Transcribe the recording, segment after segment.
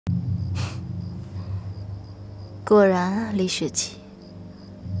果然，李雪姬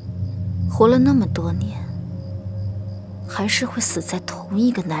活了那么多年，还是会死在同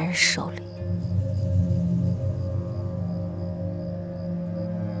一个男人手里。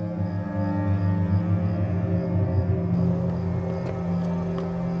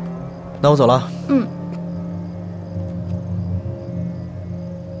那我走了。嗯。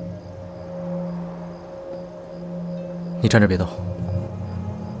你站着别动，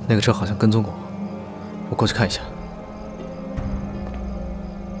那个车好像跟踪过我，我过去看一下。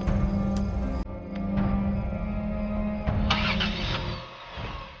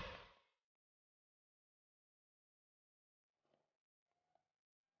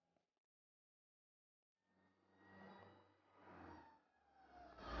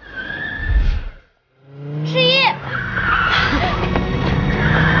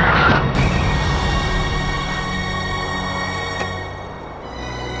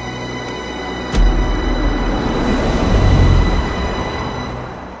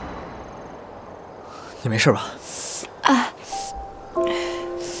你没事吧？啊，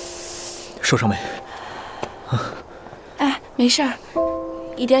受伤没？啊？哎，没事儿，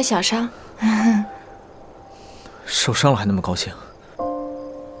一点小伤。受伤了还那么高兴？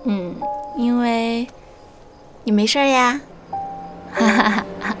因为你没事儿呀。哈哈哈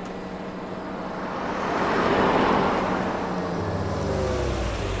哈。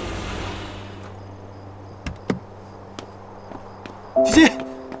姐姐，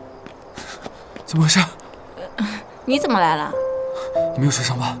怎么回事？你怎么来了？你没有受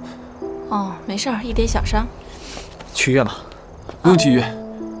伤吧？哦，没事儿，一点小伤。去医院吧。不用去医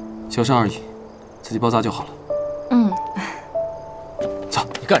院，小伤而已，自己包扎就好了。走。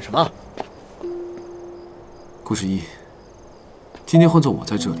你干什么？顾世一，今天换做我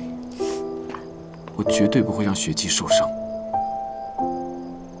在这里，我绝对不会让雪姬受伤。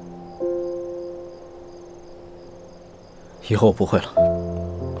以后我不会了。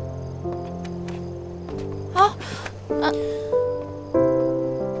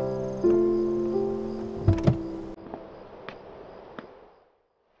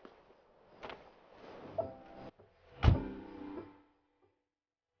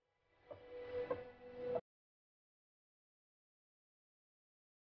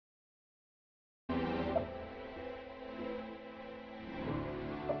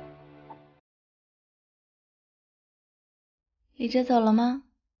李哲走了吗？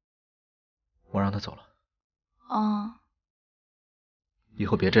我让他走了。哦。以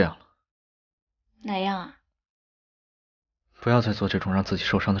后别这样了。哪样啊？不要再做这种让自己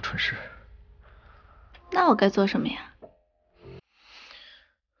受伤的蠢事。那我该做什么呀？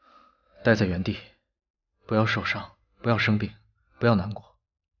待在原地，不要受伤，不要生病，不要难过，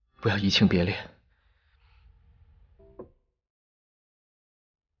不要移情别恋。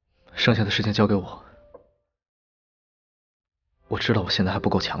剩下的时间交给我。我知道我现在还不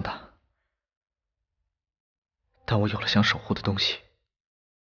够强大，但我有了想守护的东西，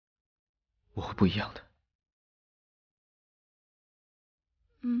我会不一样的。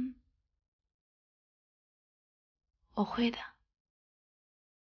我会的。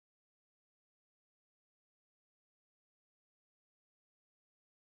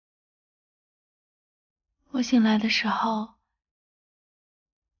我醒来的时候，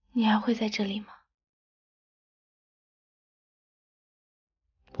你还会在这里吗？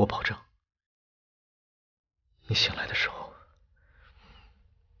我保证，你醒来的时候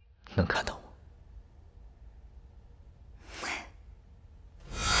能看到我。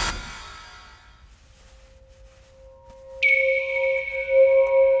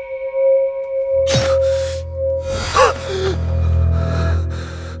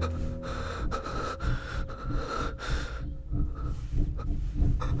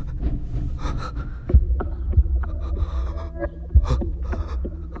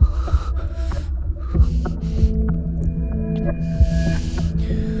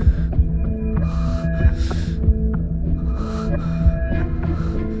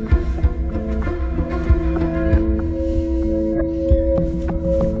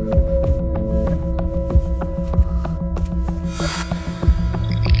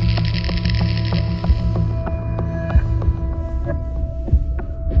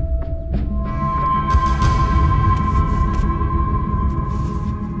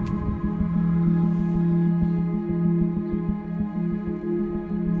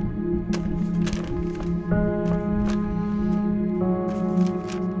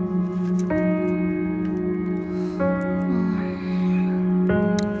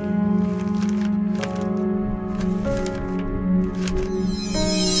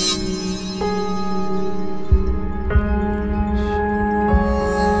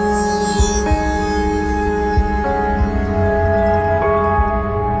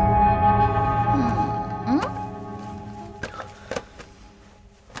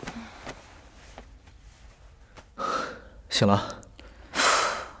醒了。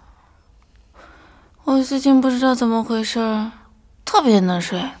我最近不知道怎么回事，特别能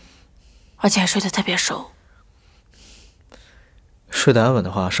睡，而且还睡得特别熟。睡得安稳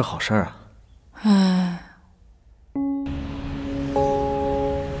的话是好事啊。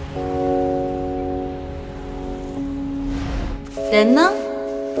人呢，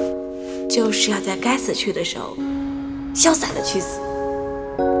就是要在该死去的时候，潇洒的去死。